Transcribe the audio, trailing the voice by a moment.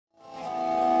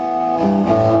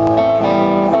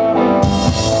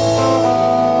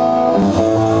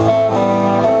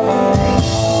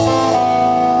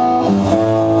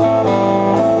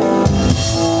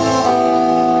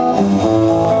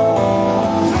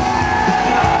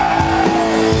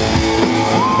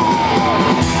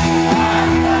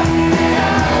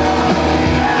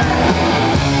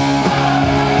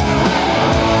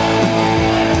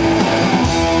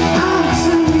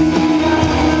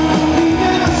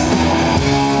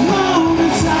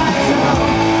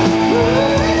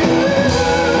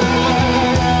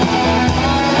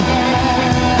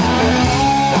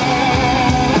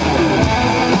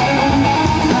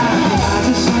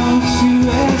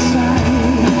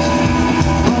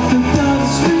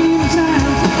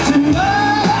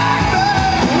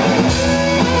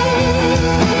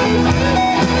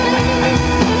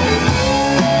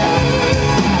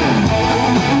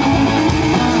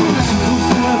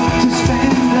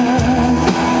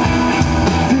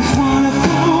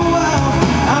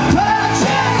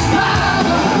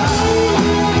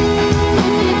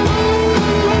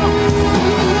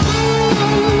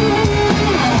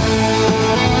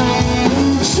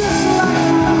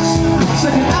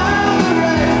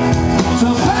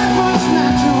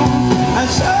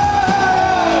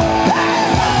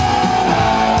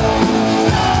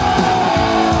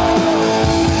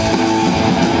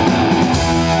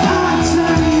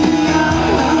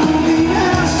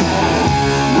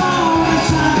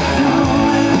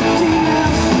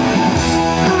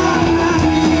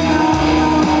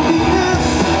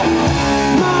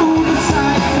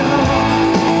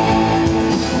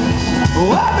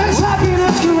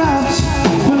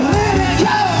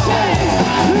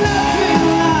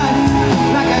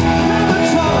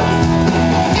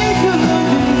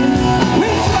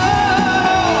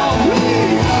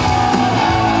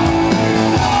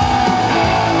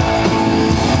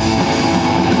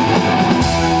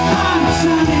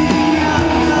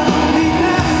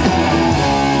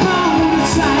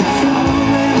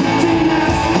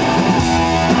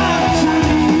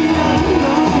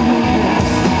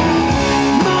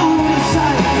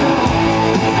Motorcycle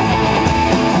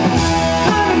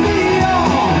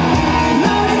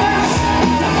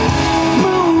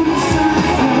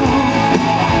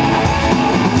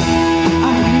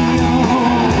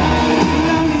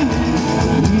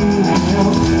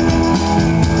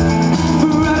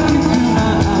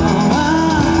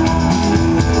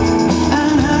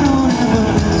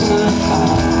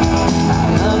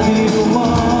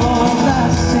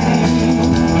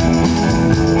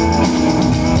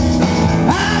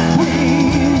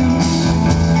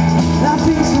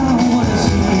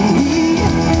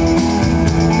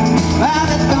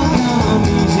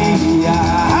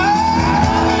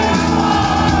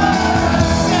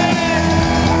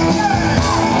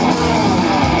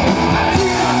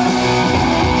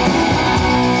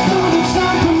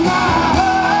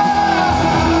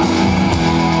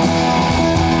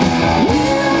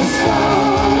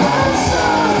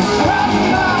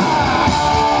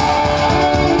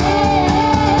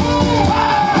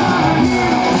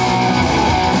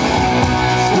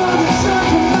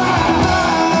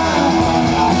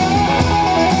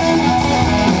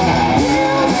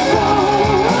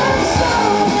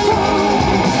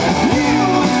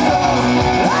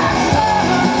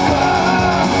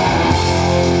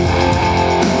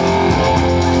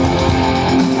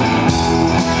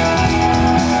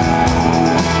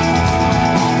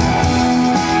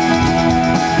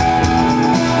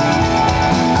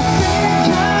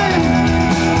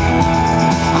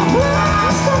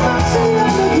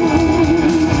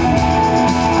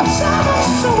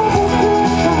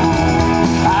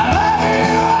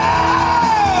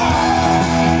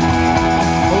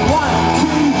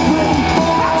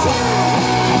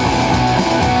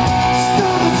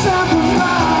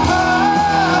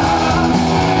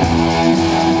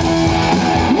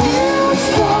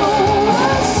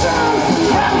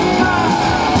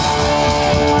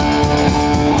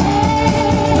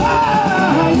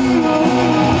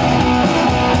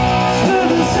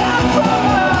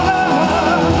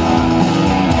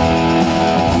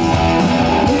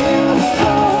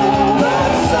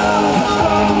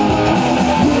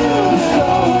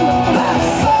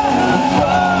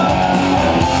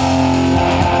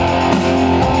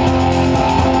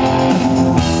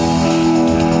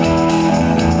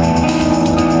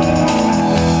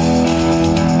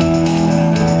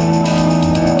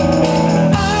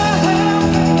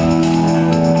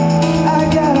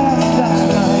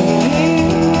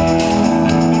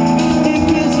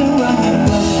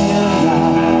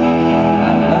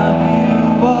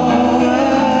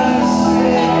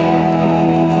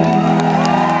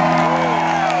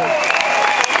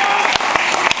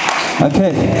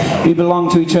Okay, we belong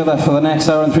to each other for the next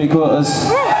hour and 3/4.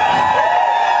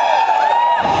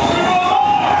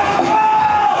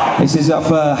 This is off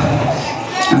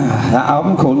that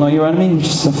album called Know Your Enemy, which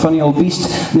is a funny old beast.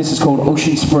 And this is called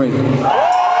Ocean Spray.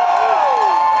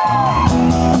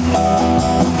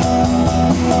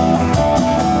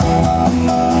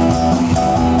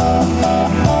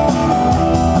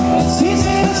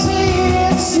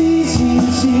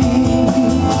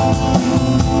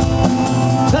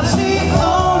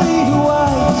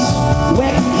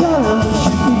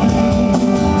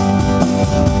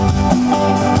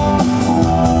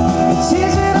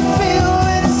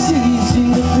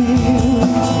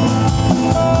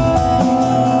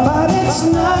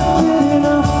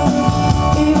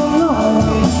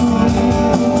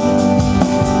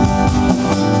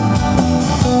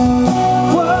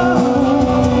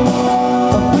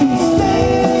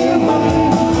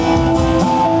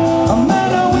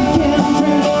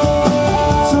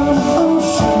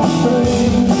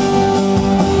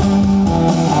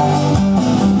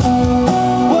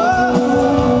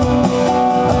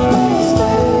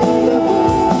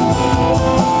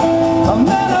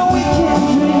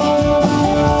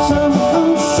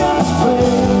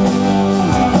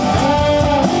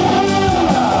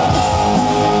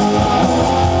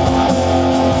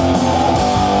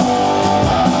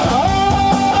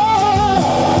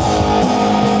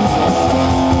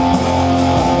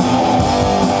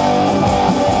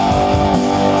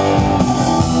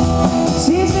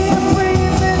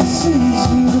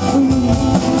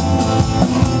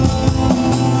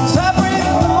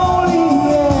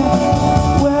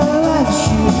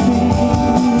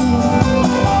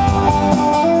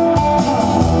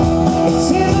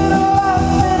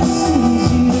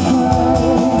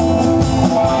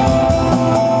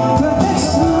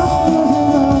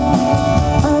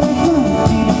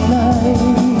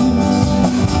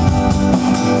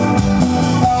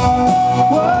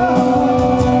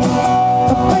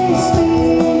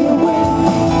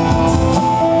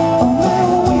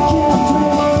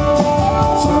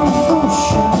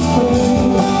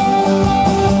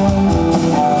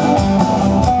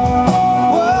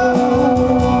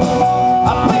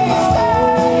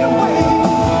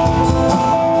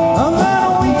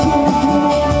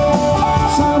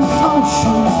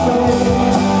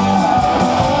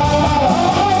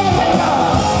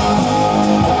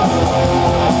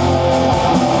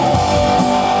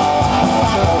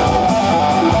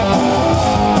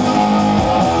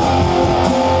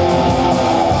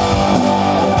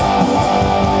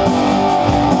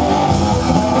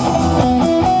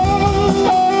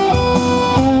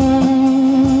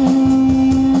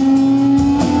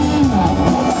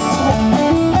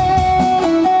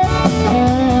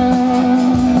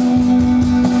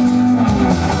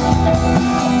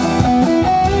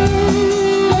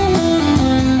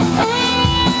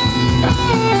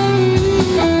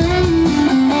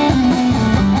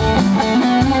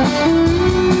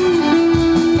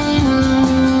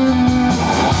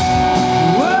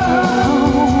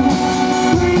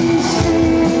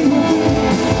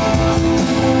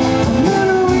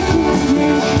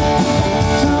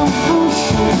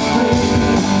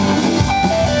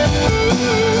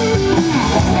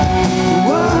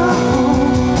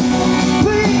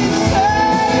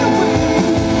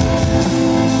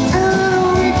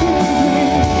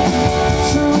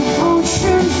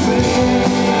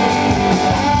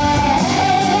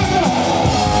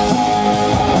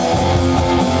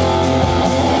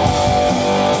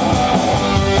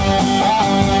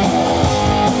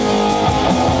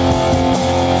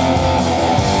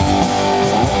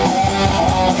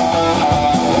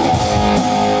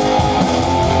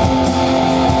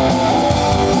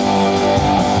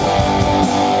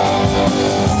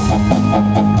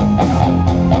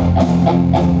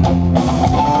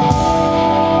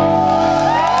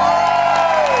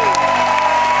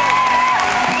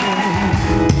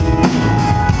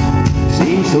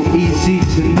 So easy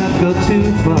to not go too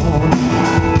far.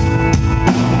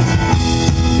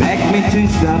 Beg me to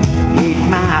stop, hate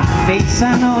my face, I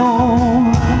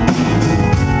know.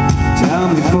 Tell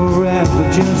me forever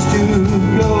just to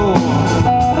go.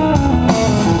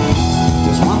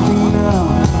 Just one thing now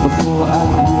before I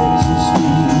get to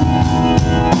sleep.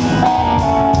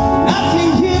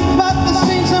 Nothing here but the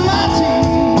stings of my teeth.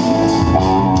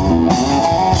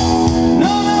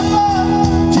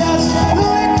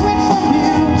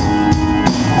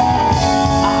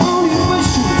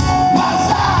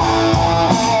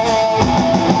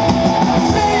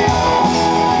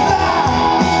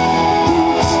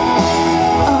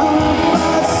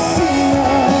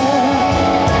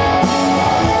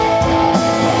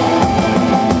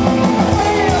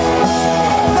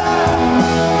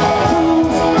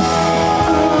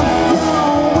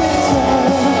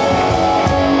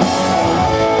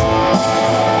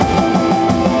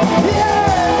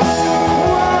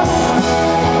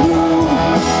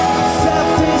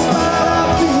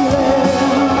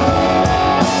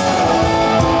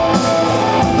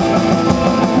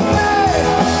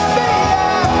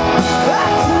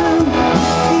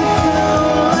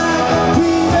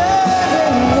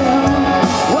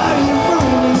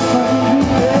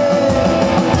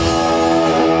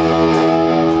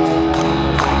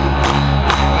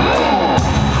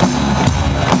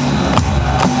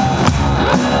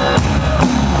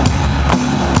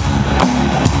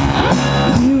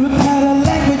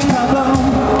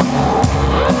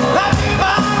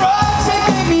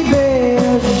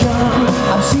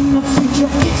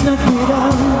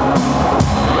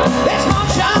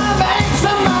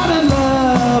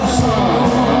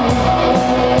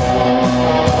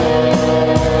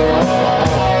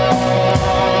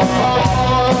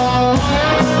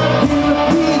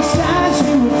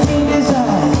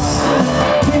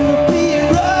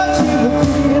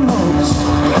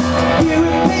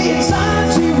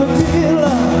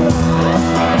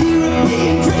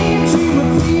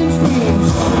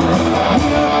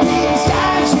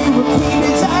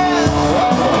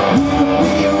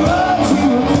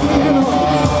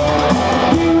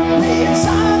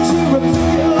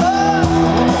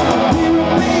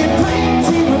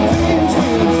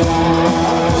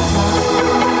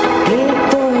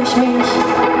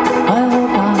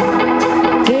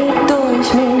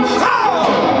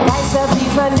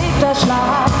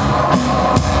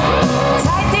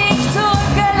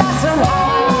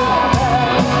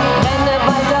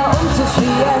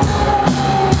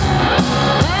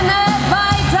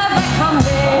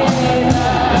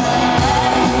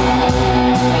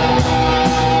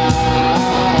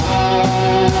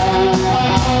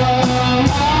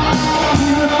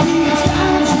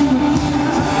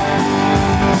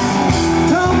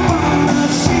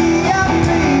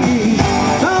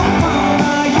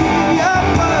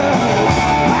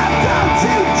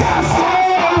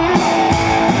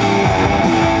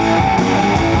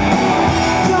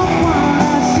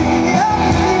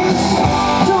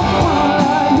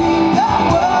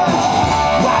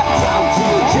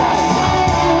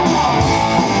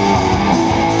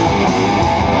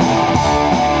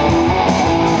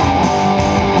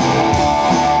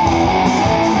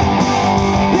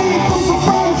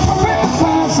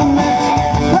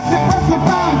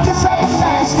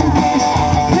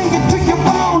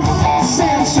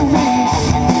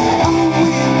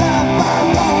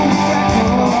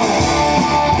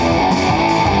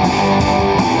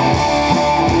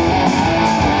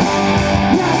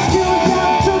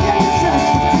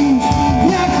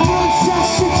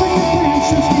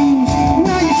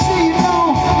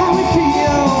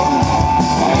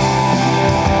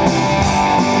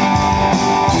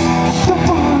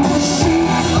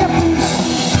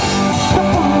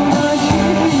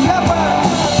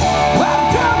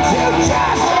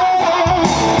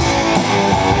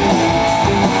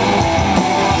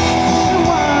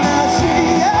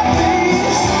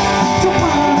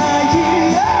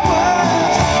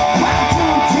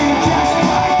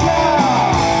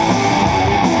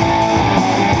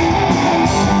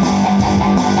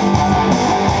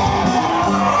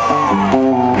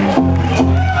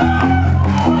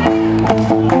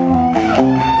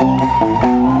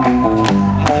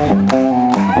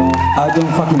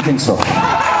 think so.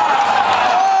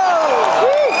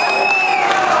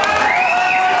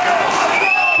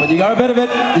 But you got a bit of it.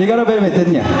 You got a bit of it,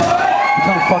 didn't you? You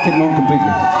can't fucking moan completely.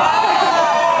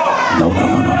 No.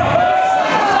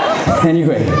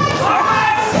 Anyway,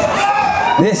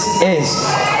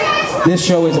 this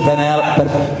show is a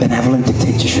benevolent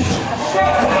dictatorship.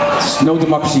 There's no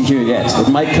democracy here yet. It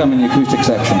might come in the acoustic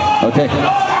section. Okay.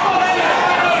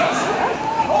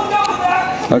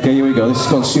 Okay, here we go. This is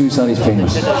called Suicide is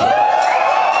Painless.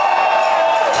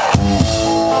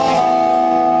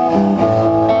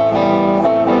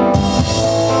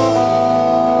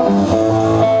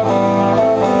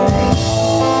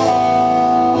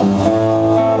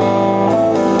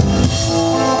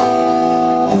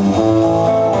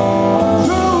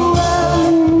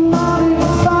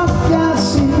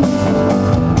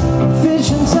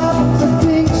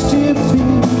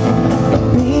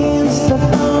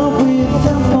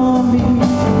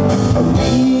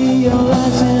 Me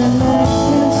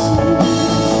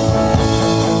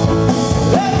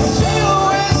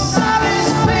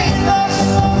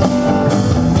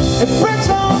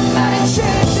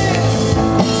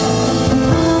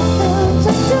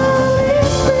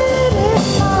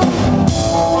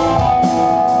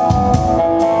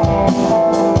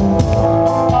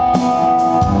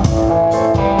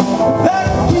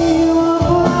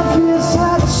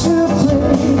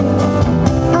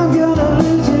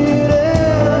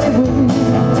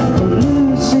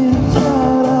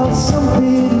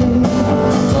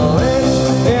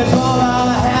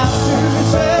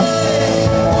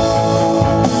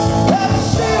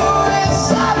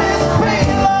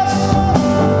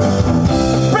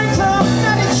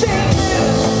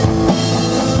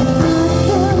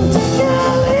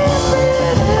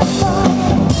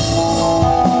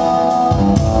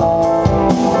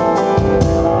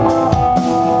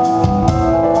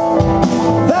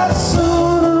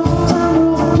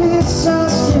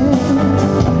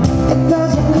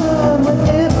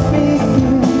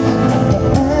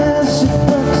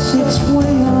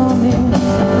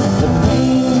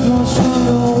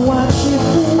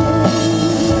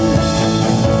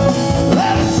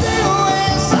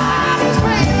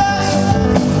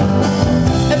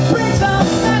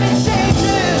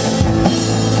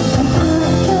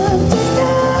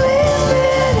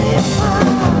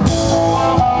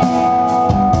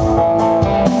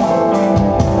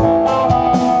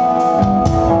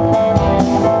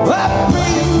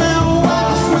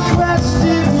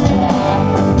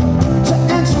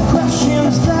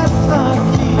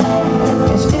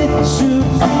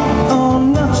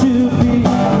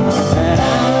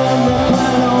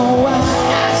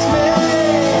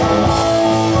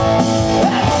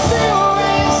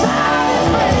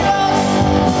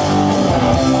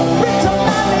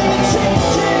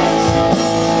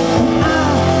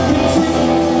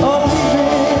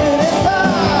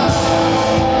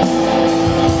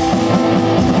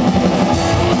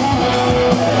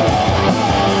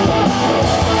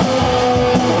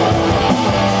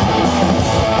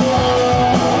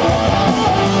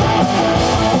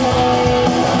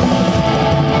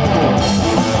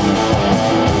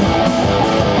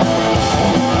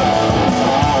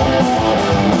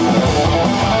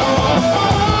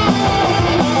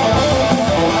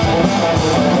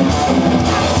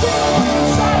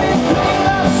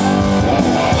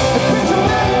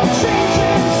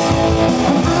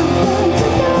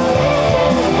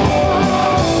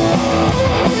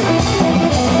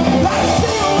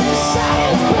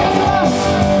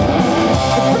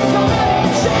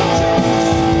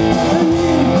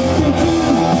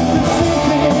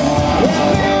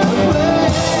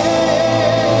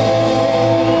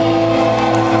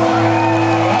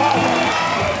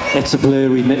It's a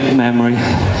blurry memory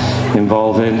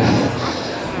involving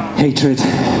hatred,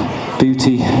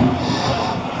 beauty,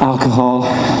 alcohol,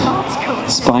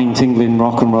 spine-tingling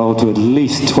rock and roll to at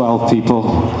least 12 people.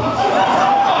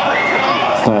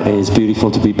 But it is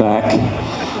beautiful to be back.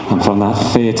 And from that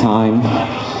fair time,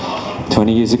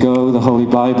 20 years ago, the Holy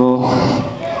Bible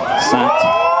sat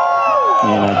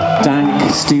in a dank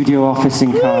studio office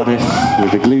in Cardiff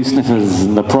with the glue sniffers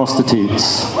and the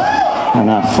prostitutes and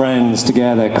our friends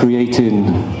together creating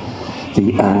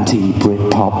the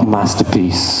anti-Britpop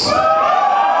masterpiece.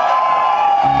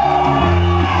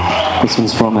 This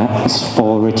one's from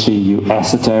S4 Richie, you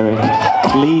esoteric,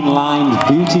 clean-lined,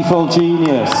 beautiful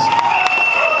genius.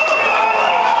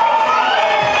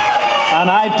 And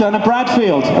I've done a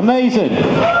Bradfield. Amazing.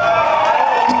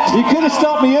 You could have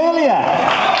stopped me earlier.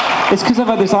 It's because I've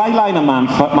had this eyeliner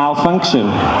malfunction.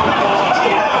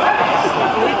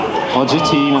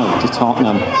 Pochettino to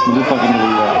Tottenham. Let me fucking do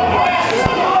that.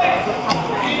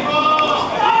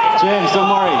 James, don't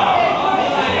worry.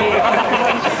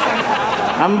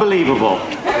 Unbelievable.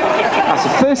 That's the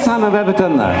first time I've ever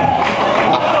done that.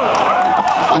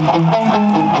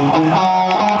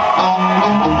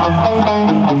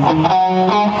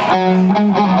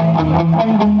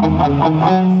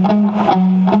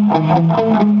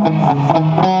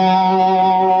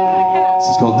 This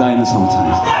is called Die in the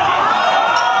Summertime.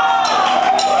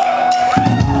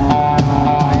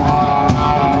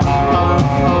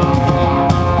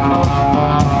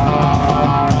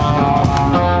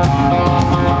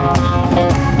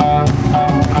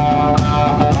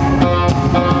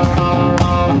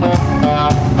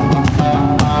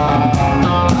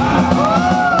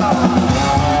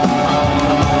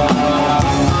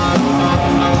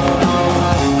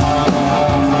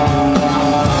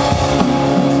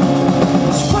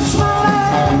 Switch my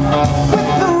life.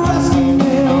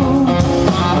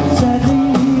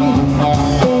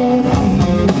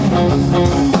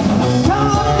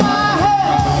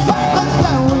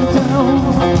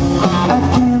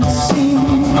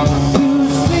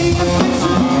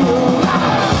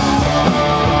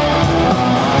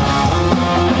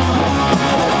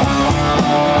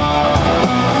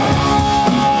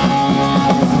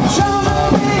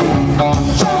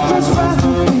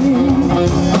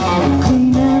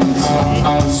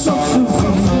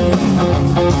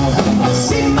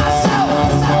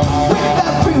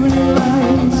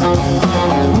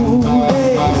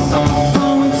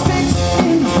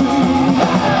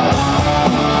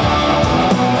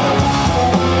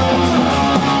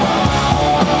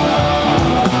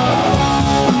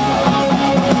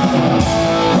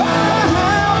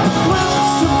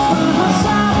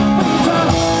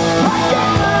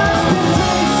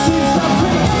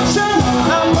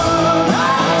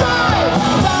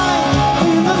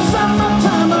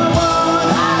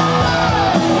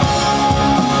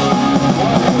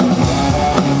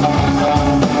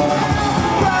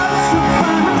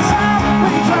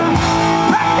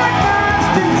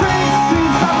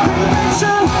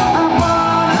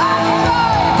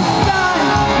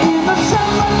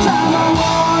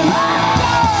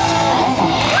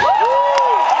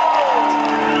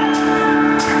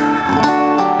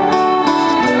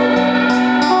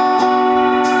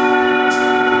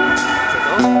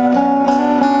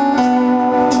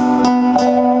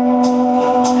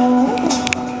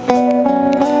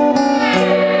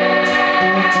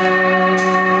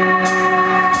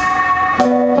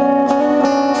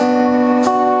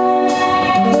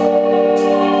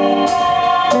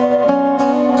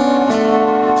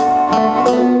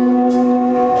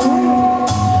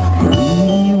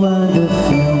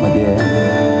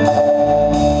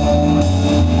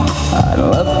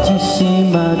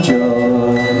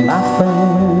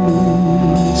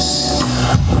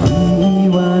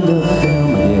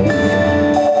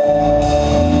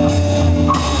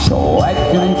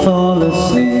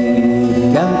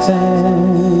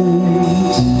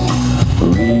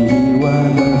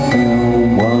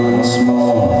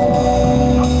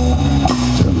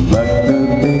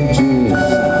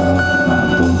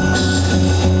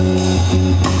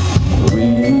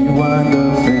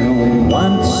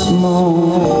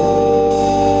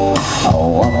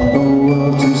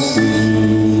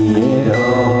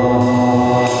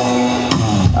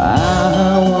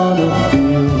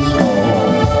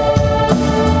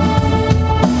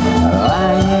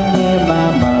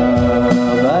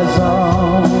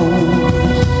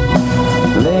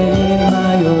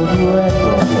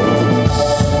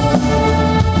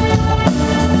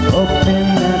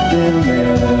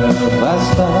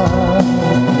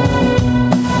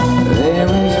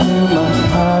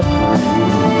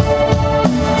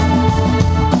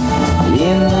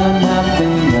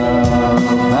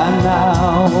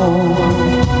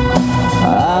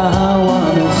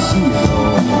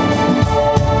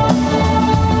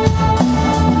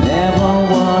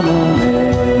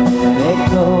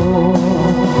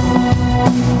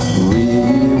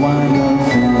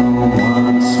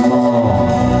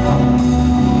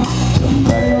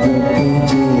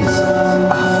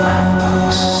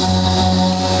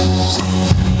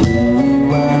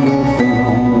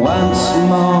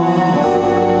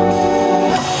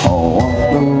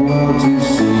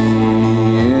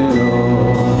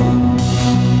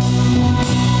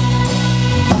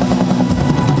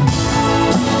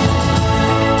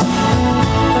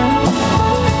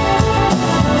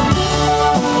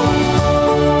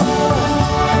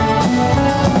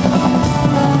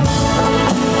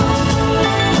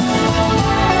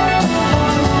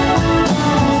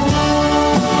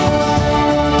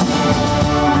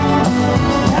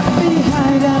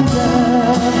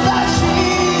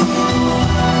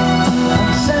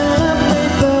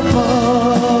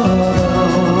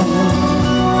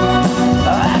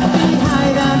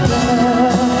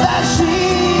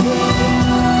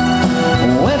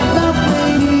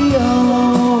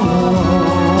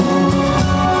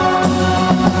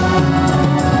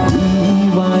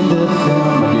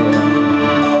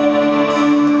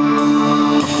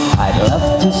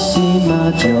 to see my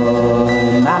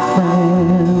joy, my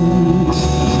friends.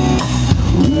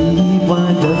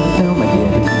 Rewind the film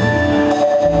again,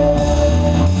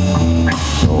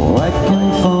 so I can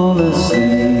fall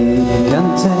asleep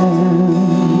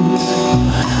content.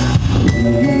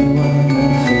 Rewind the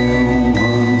film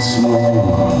once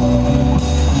more,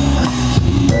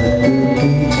 let the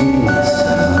pages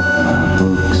of my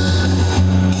books.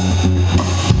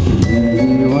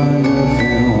 Rewind the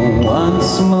film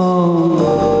once more,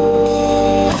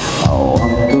 I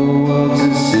want the world to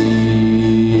see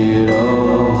it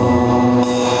all.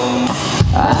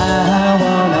 I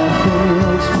wanna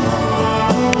feel small.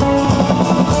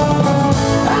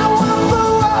 I want the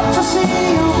world to see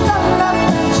you, that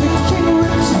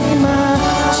security, my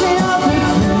childhood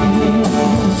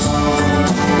dreams.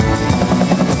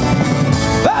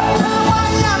 But now I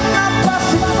am not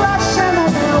passing flash, and I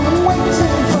am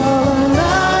waiting for the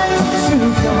night to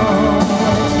come.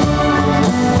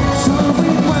 So we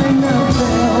wind up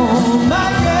film, my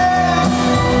girl.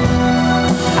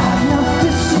 I'd love to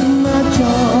see my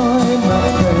joy, my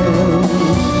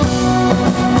friends.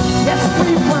 Yes,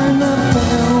 we wind up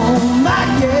film, my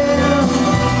girl,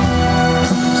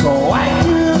 so I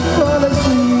can fall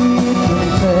asleep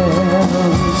content.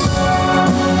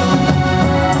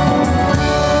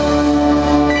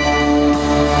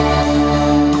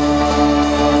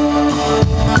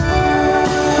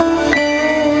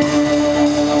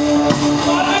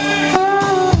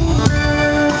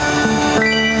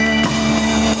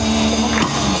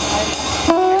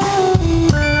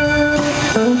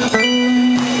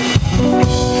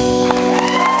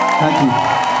 Thank you.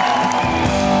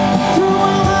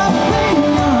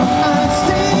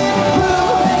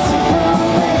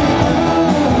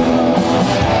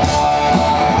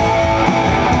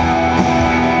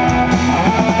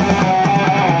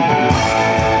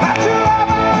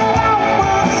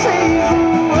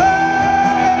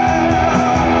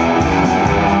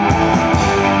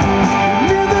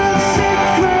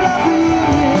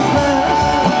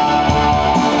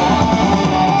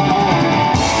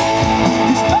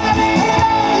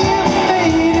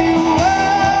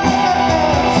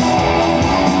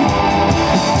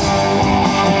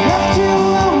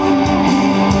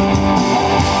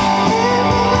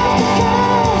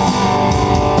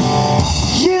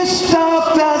 You stop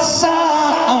the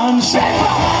sun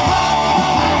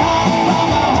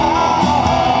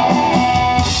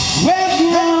with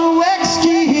no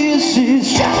excuses.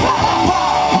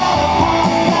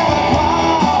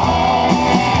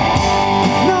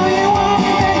 No, you won't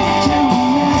make too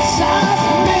mess of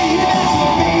me.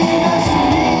 That's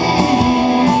me.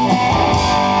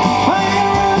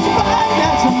 Fire as bright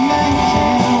as a man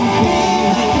can be.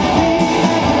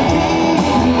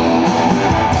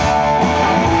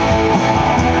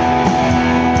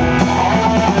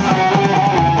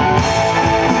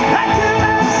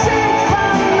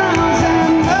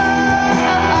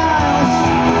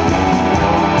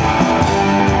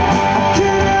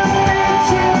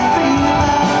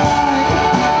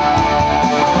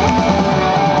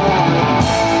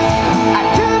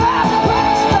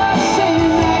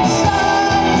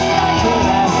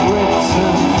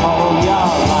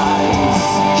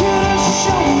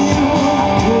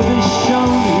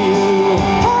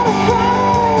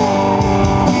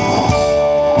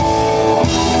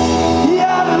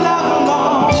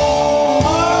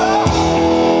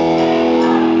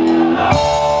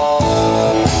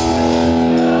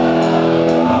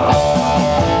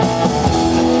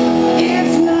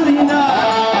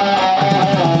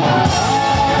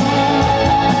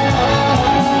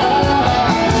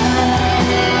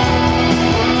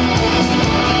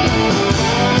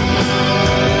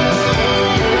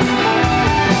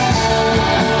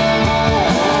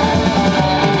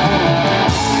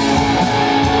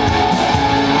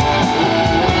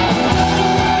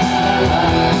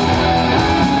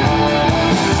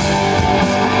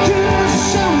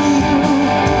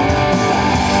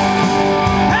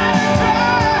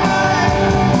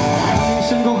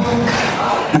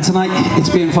 And tonight, it's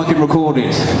being fucking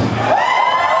recorded.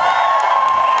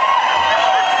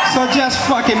 So just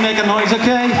fucking make a noise,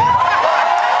 okay?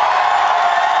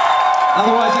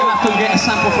 Otherwise, you're gonna have to get a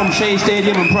sample from Shea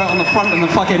Stadium and put it on the front and the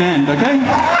fucking end, okay?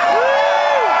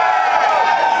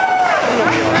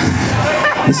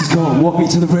 This is called Walk Me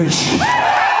to the Bridge.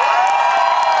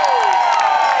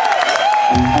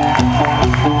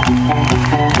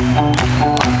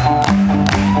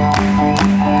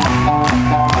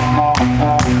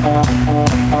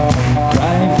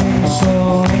 Driving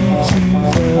slowly to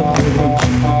the bridge,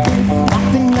 with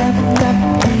nothing left that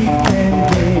we can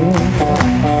give.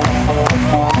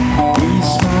 We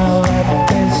smile at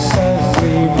this as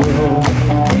we will.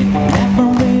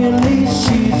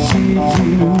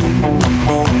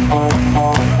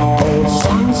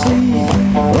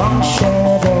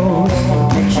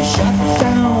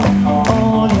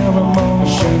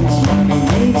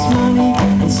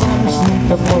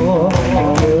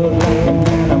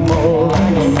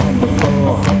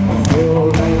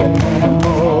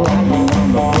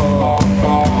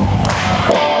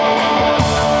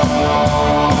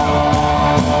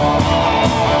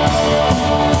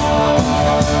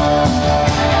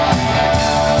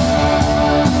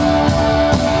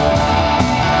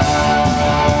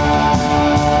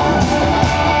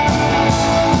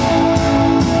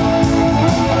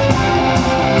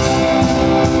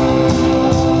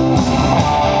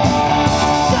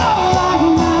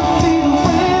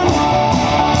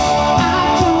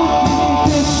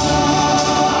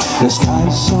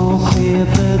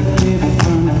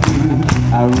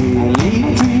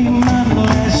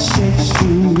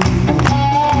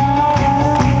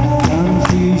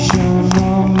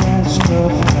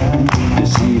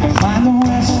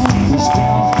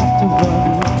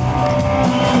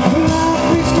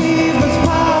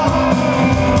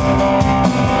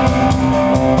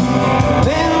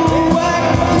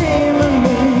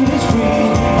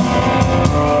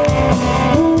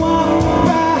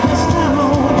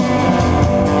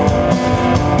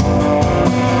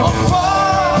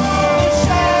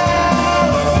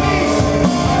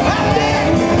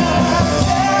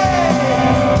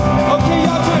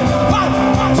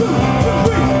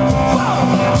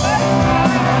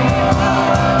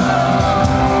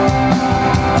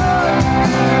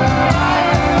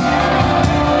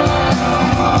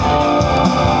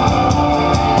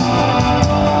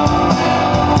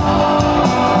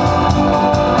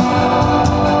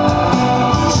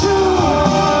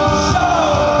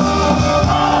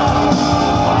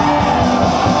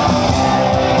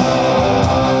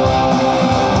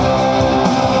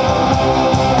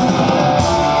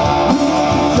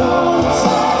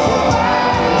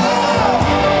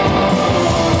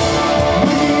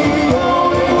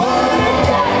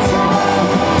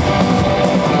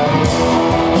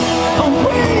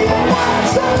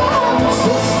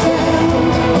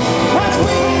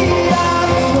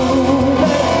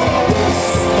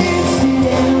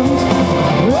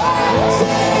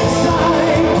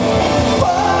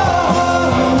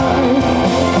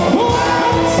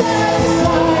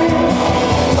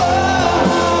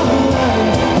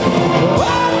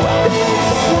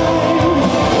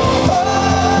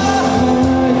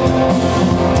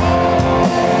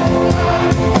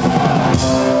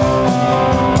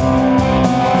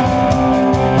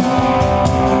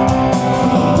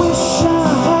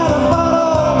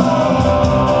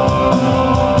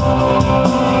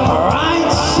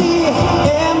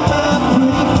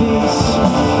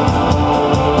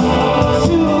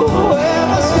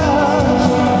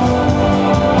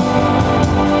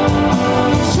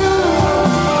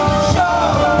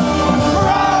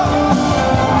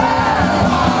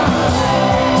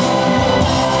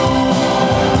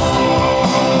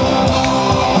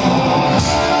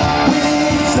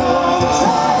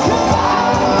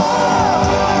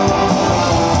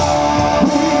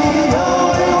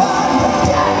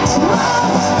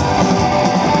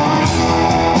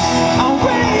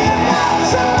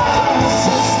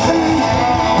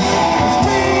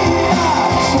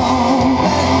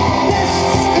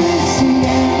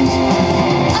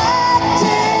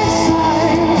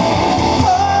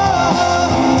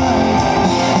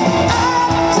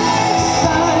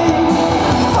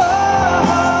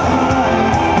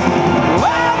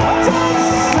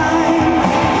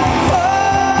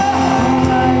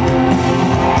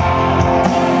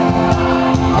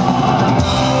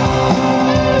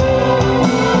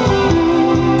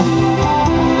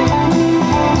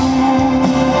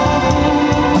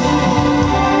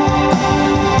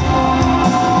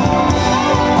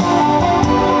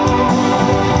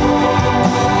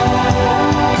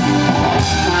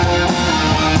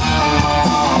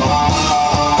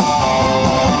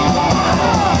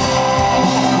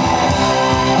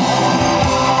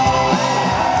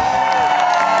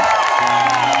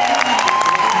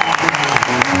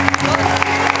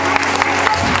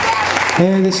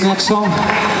 this next song.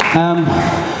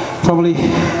 Probably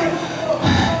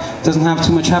doesn't have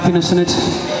too much happiness in it.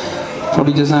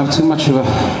 Probably doesn't have too much of a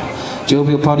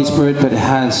jovial party spirit, but it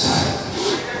has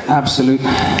absolute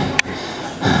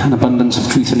an abundance of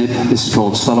truth in it. This is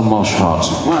called Solemn Welsh Heart.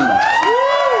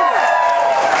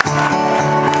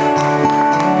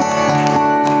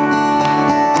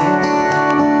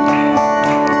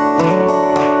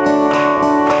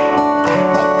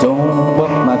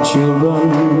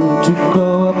 Children to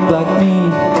grow up like me,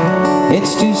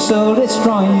 it's too soul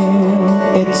destroying,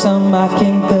 it's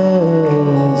unmarking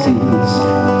disease,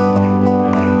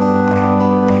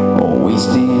 or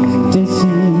wasting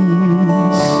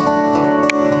disease.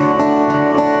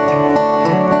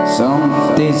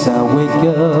 Some days I wake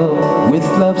up with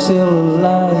love still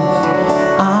alive.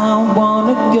 I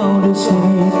wanna go to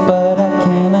sleep, but I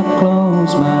cannot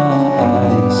close my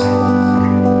eyes.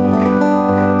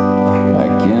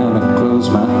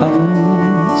 My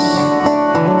eyes,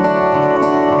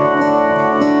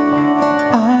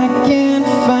 I can't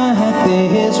fight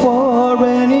this war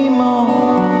anymore.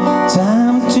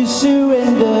 Time to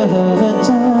surrender,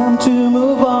 time to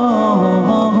move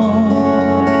on.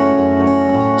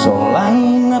 So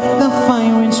line up the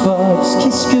firing squads,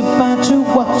 kiss goodbye to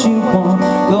what you want.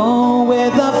 Go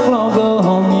with the flow, go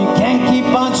home. You can't keep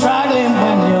on struggling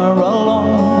when you're alone.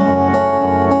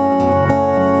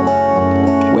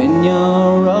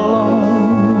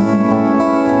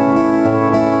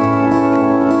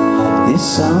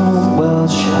 Some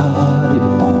Welsh heart, it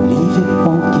won't leave, it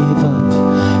won't give up.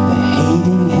 The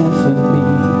hating half of me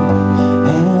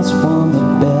has won the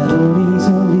battle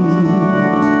easily.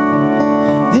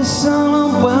 This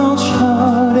some Welsh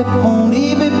heart, it won't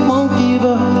leave, it won't give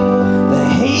up. The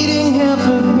hating half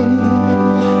of me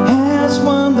has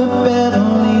won the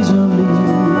battle easily.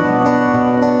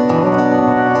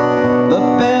 The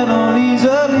battle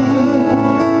easily.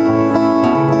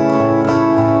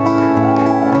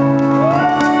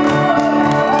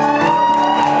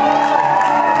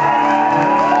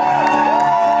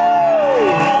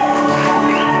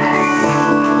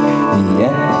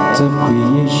 Of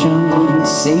creation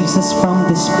saves us from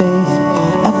despair,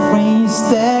 a phrase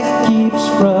that keeps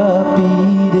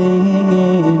repeating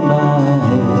in my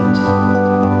head,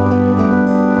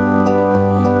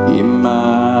 in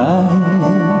my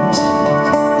head.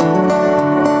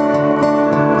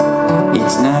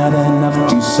 It's not enough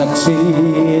to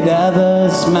succeed,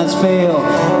 others must fail.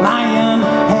 My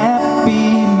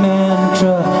unhappy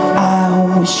mantra,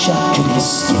 I wish I could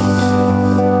escape.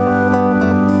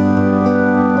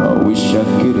 Wish I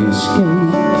could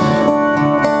escape.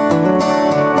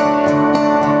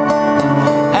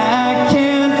 I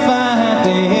can't fight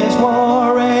this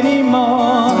war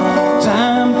anymore.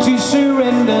 Time to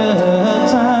surrender,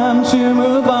 time to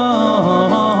move on.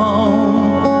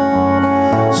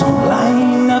 So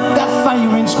line up the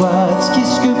firing squads,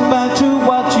 kiss goodbye to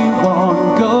what you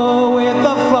want. Go with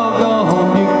the flow, go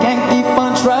home. You can't keep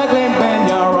on struggling when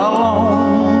you're alone.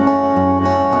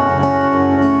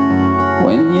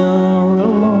 When you're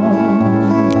alone,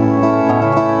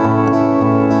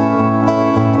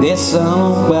 there's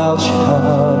some Welsh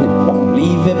heart, it won't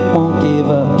leave, it won't give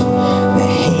up. The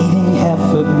hating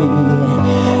half of me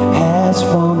has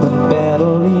won the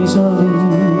battle easily.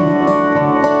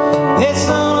 There's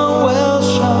some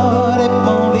Welsh heart, it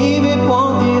won't leave, it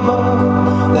won't give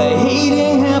up. The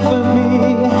hating half of me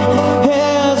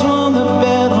has won the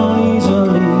battle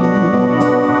easily.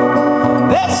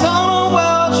 There's some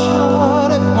Welsh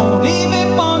heart, it won't leave, it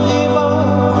won't give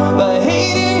up. The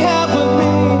hating half of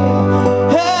me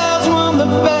has won the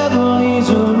battle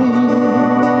easily.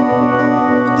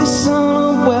 This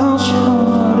some Welsh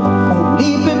heart, it won't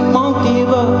leave, it won't give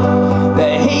up. The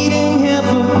hating half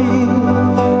of me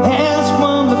has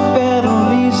won the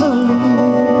battle easily.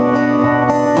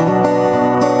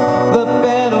 The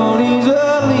battle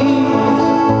easily.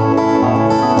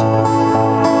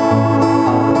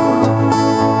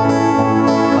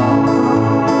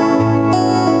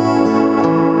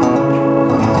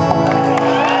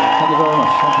 Thank you very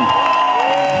much. Thank you.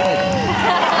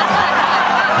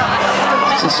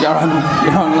 It's just your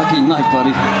unlucky night,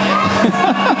 buddy.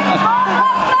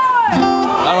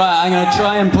 Alright, I'm going to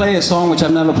try and play a song which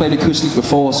I've never played acoustic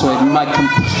before, so it might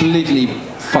completely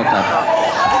fuck up.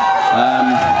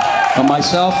 For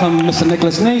myself and Mr.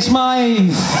 Nicholas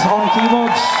Naismith on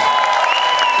keyboards.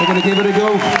 We're going to give it a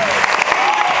go.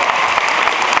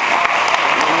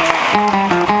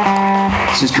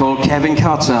 This is called Kevin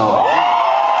Cartel.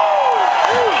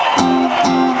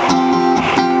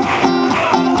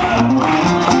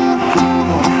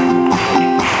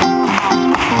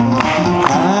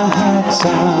 I had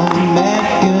some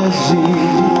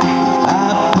magazine,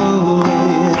 I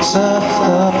of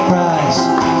the price.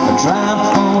 A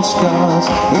triumphal scars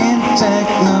in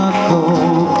technical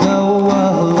go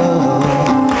love.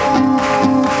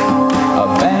 A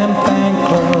bam bang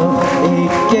club,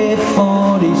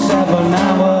 AK-47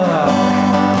 hour.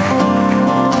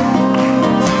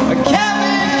 A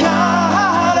Kevin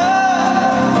Carter,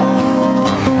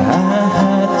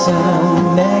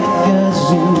 High-Time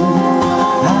magazine,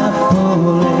 high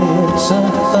bullets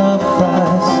of the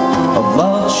price. A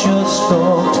vulture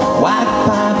stalked, white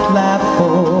pipe life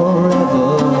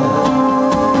forever.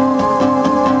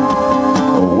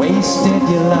 A wasted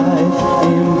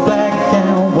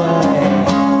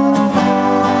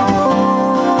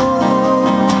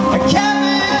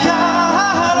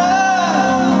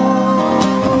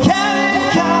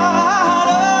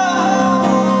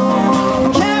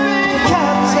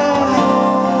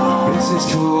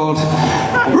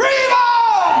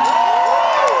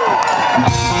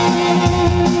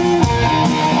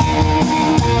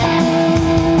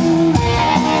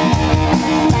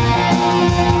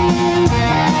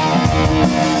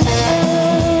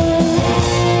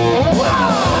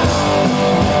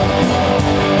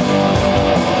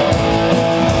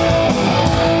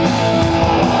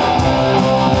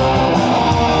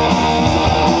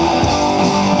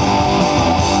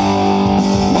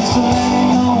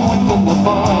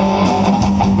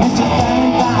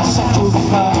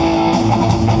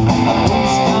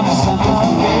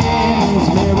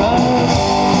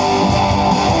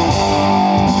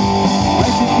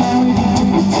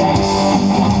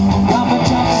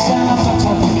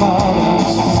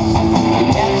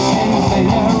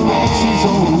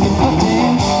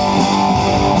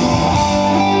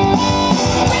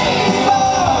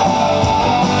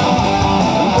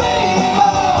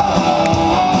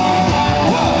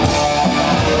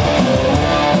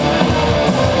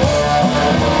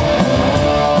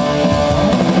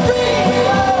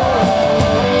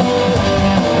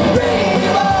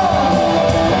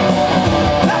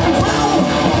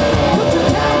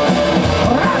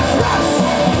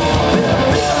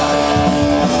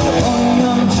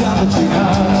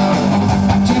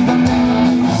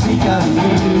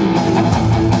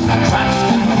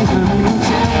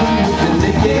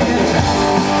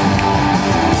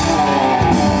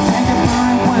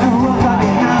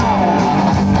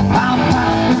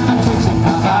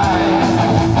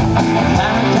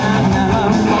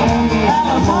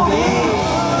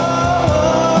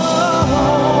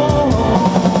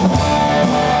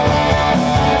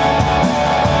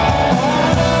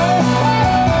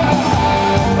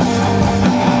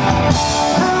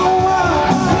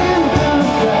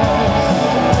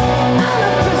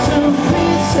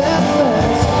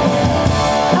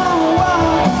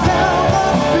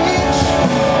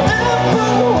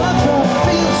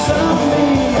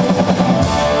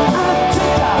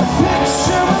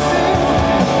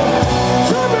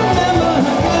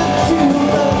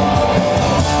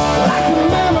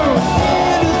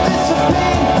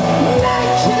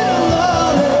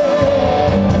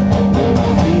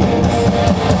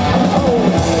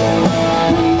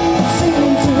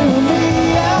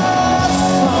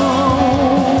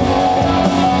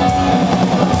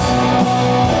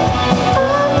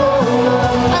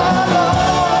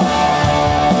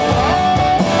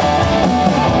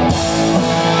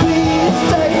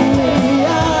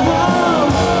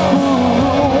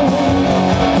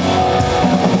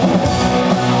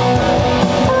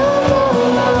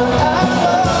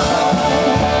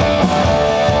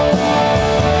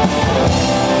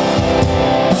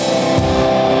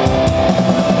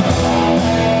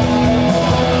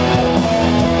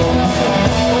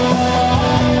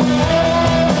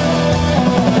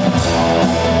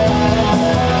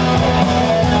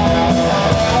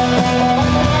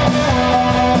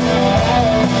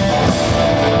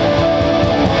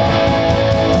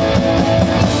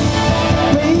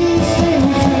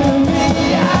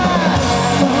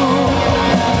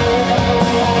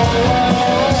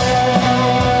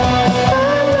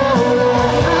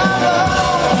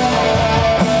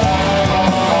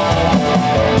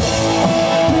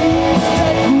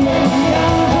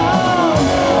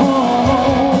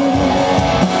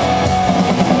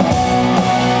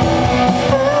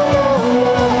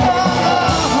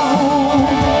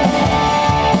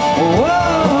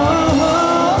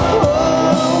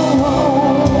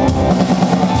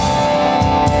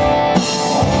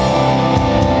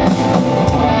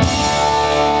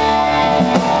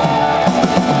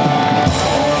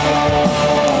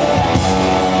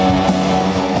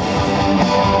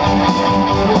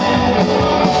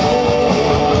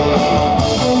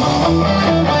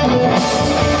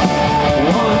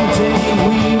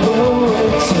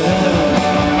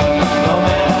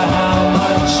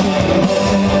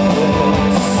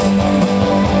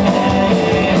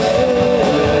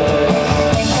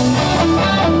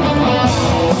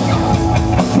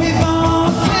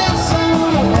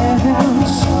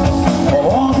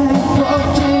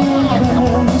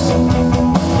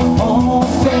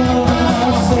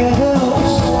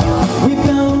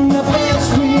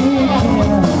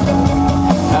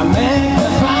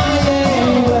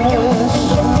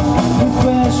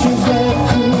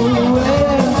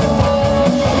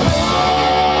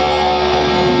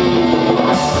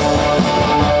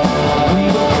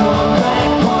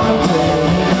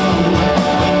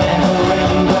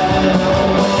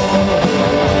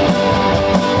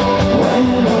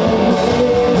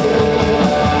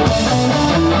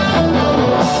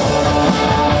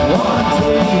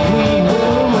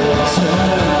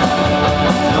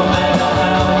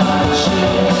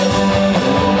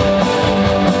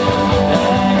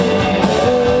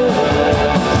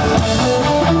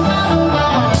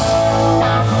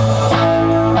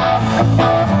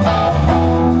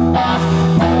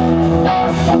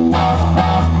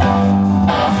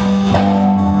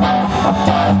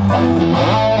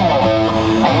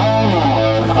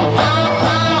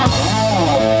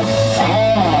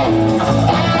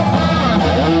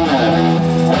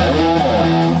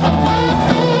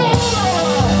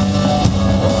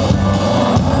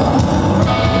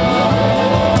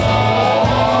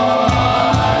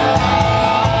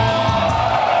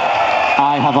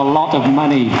have a lot of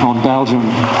money on Belgium.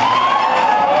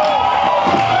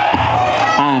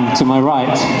 And to my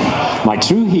right, my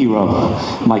true hero,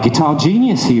 my guitar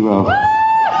genius hero,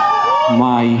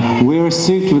 my wear a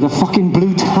suit with a fucking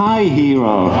blue tie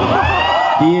hero.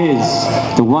 He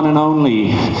is the one and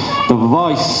only, the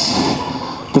voice,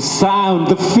 the sound,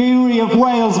 the fury of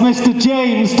Wales, Mr.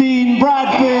 James Dean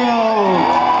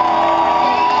Bradfield.